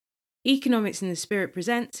Economics in the Spirit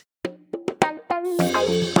present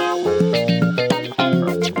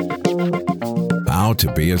How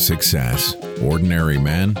to Be a Success. Ordinary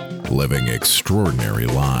men living extraordinary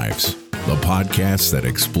lives. The podcast that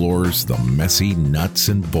explores the messy nuts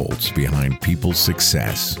and bolts behind people's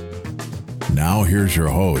success. Now here's your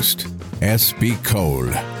host, S.B. Cole,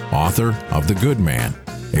 author of The Good Man,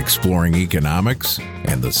 Exploring Economics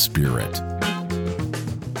and the Spirit.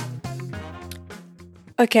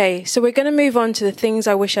 Okay, so we're going to move on to the things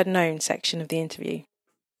I wish I'd known section of the interview.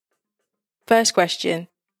 First question.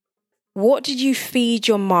 What did you feed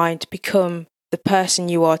your mind to become the person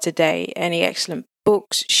you are today? Any excellent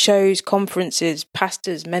books, shows, conferences,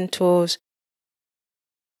 pastors, mentors?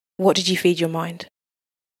 What did you feed your mind?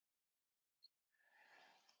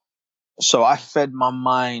 So I fed my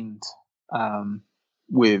mind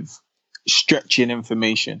with stretching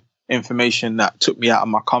information that took me out of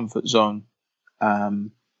my comfort zone,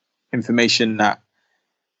 information that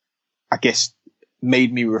I guess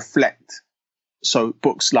made me reflect. So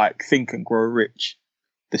books like Think and Grow Rich,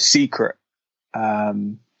 The Secret,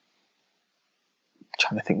 trying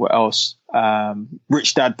to think what else,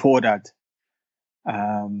 Rich Dad, Poor Dad.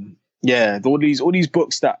 All these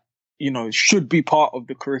books that, should be part of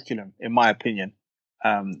the curriculum, in my opinion.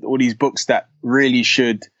 All these books that really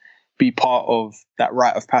should be part of that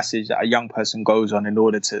rite of passage that a young person goes on in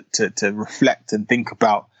order to reflect and think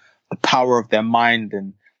about the power of their mind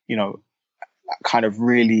and, kind of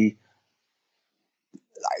really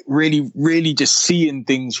just seeing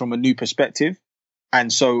things from a new perspective.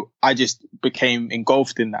 And so I just became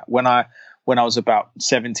engulfed in that. When I was about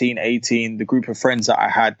 17, 18, the group of friends that I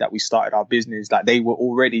had that we started our business, like they were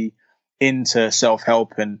already into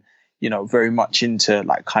self-help and, very much into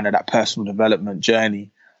like kind of that personal development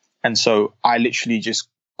journey. And so I literally just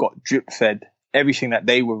got drip fed everything that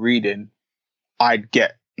they were reading. I'd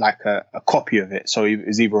get like a copy of it. So it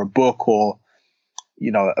was either a book or,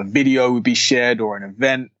 a video would be shared or an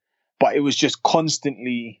event, but it was just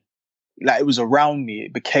constantly like it was around me.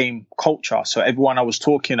 It became culture. So everyone I was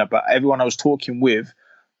talking with,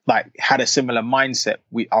 like had a similar mindset.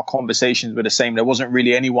 Our conversations were the same. There wasn't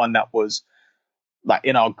really anyone that was like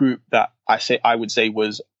in our group that I would say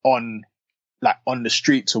was on the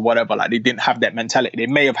streets or whatever. Like they didn't have that mentality.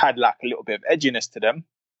 They may have had like a little bit of edginess to them,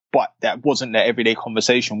 but that wasn't their everyday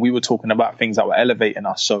conversation. We were talking about things that were elevating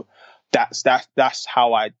us. So that's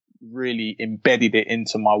how I really embedded it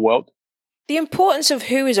into my world. The importance of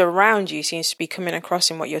who is around you seems to be coming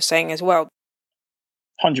across in what you're saying as well.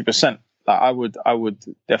 100%. Like I would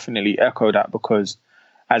definitely echo that because,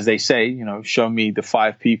 as they say, show me the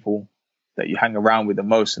 5 people that you hang around with the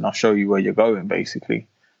most, and I'll show you where you're going, basically.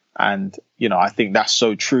 And I think that's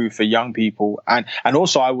so true for young people. And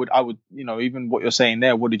also, I would even what you're saying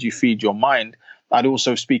there. What did you feed your mind? I'd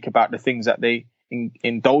also speak about the things that they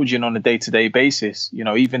indulge in on a day-to-day basis.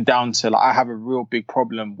 Even down to like, I have a real big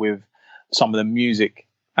problem with some of the music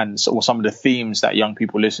and or some of the themes that young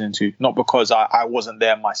people listen to, not because I wasn't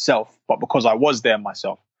there myself, but because I was there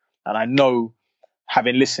myself. And I know,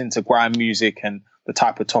 having listened to grime music and the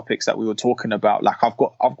type of topics that we were talking about, like I've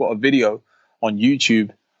got a video on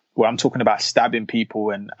YouTube where I'm talking about stabbing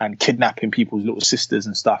people and kidnapping people's little sisters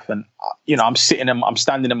and stuff. And, I'm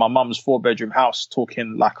standing in my mum's 4-bedroom house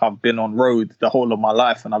talking like I've been on road the whole of my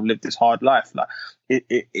life and I've lived this hard life. Like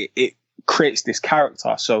it creates this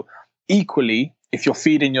character. So equally, if you're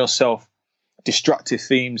feeding yourself destructive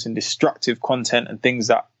themes and destructive content and things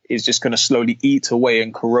that is just going to slowly eat away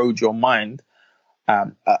and corrode your mind,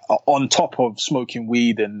 on top of smoking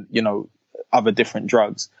weed and, other different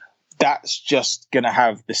drugs, that's just going to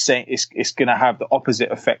have the same, it's going to have the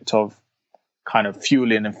opposite effect of kind of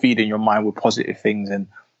fueling and feeding your mind with positive things and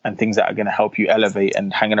things that are going to help you elevate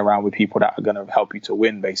and hanging around with people that are going to help you to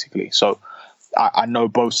win, basically. So I know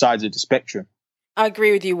both sides of the spectrum. I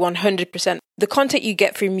agree with you 100%. The content you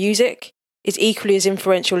get through music is equally as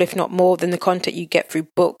influential, if not more, than the content you get through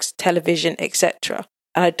books, television, etc.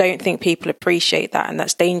 And I don't think people appreciate that. And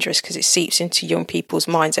that's dangerous because it seeps into young people's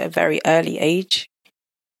minds at a very early age.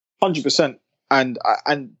 100%. And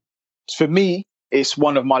for me, it's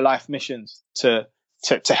one of my life missions to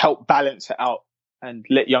help balance it out and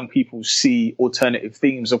let young people see alternative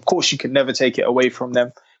themes. Of course, you can never take it away from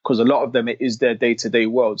them because a lot of them, it is their day-to-day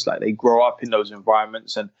worlds. Like they grow up in those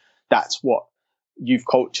environments, and that's what youth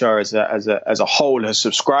culture as a whole has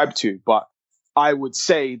subscribed to. But I would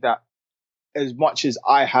say that as much as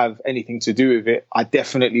I have anything to do with it, I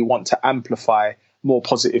definitely want to amplify more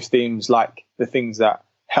positive themes like the things that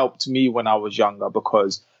helped me when I was younger,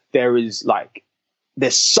 because there's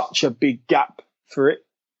such a big gap for it.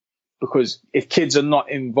 Because if kids are not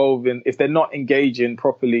if they're not engaging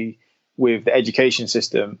properly with the education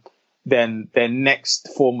system, then their next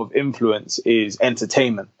form of influence is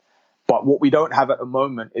entertainment. But what we don't have at the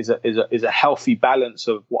moment is a healthy balance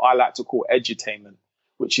of what I like to call edutainment,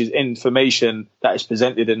 which is information that is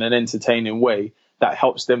presented in an entertaining way that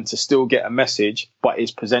helps them to still get a message, but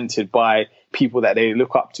is presented by people that they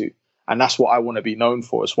look up to. And that's what I want to be known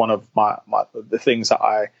for. It's one of the things that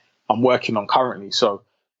I'm working on currently. So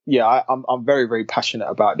yeah, I'm very, very passionate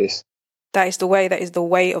about this. That is the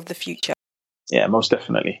way of the future. Yeah, most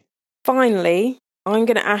definitely. Finally, I'm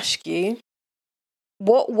going to ask you,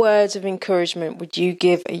 what words of encouragement would you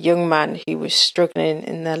give a young man who was struggling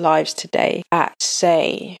in their lives today at,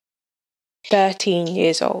 say, 13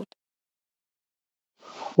 years old?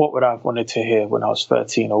 What would I have wanted to hear when I was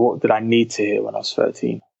 13, or what did I need to hear when I was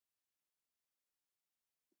 13?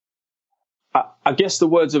 I guess the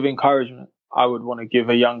words of encouragement I would want to give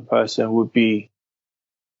a young person would be,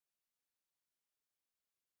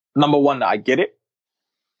 number one, that I get it.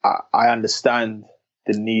 I understand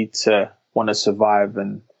the need to want to survive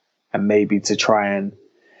and maybe to try and,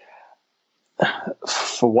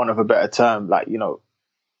 for want of a better term, like, you know,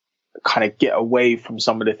 kind of get away from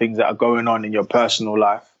some of the things that are going on in your personal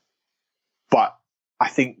life. But I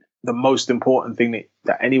think the most important thing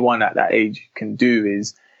that anyone at that age can do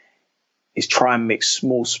is try and make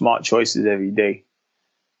small, smart choices every day.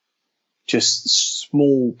 Just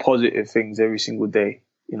small, positive things every single day.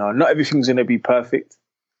 You know, not everything's going to be perfect.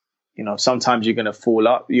 You know, sometimes you're going to fall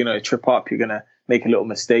up, you're going to trip up, you're going to make a little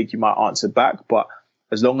mistake, you might answer back. But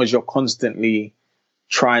as long as you're constantly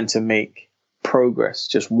trying to make progress,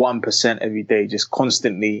 just 1% every day, just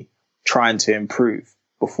constantly trying to improve,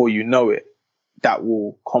 before you know it, that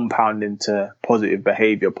will compound into positive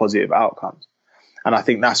behavior, positive outcomes. And I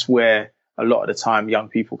think that's where a lot of the time young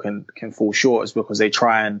people can fall short, is because they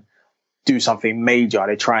try and do something major.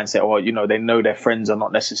 They try and say, oh, you know, they know their friends are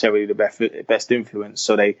not necessarily the best influence.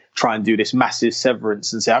 So they try and do this massive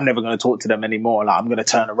severance and say, I'm never going to talk to them anymore. Like, I'm going to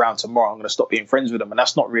turn around tomorrow. I'm going to stop being friends with them. And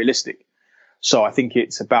that's not realistic. So I think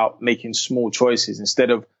it's about making small choices.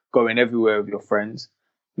 Instead of going everywhere with your friends,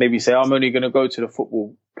 maybe say, I'm only going to go to the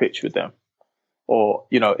football pitch with them. Or,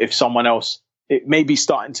 you know, if someone else, it may be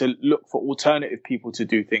starting to look for alternative people to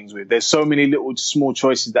do things with. There's so many little small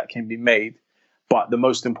choices that can be made. But the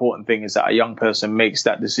most important thing is that a young person makes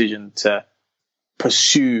that decision to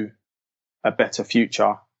pursue a better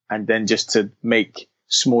future, and then just to make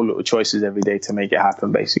small little choices every day to make it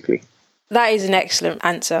happen, basically. That is an excellent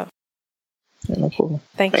answer. Yeah, no problem.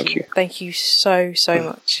 Thank you. Thank you so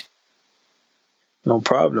much. No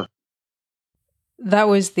problem. That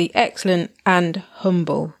was the excellent and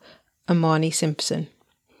humble Amani Simpson.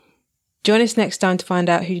 Join us next time to find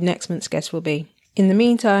out who next month's guest will be. In the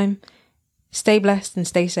meantime, stay blessed and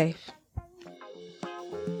stay safe.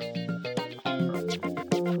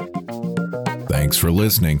 Thanks for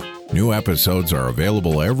listening. New episodes are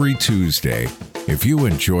available every Tuesday. If you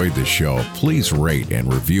enjoyed the show, please rate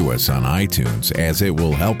and review us on iTunes, as it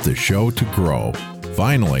will help the show to grow.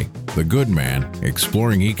 Finally, The Good Man,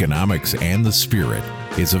 Exploring Economics and the Spirit,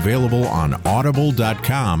 is available on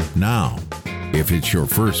audible.com now. If it's your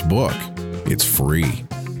first book, it's free.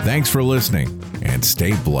 Thanks for listening, and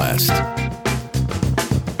stay blessed.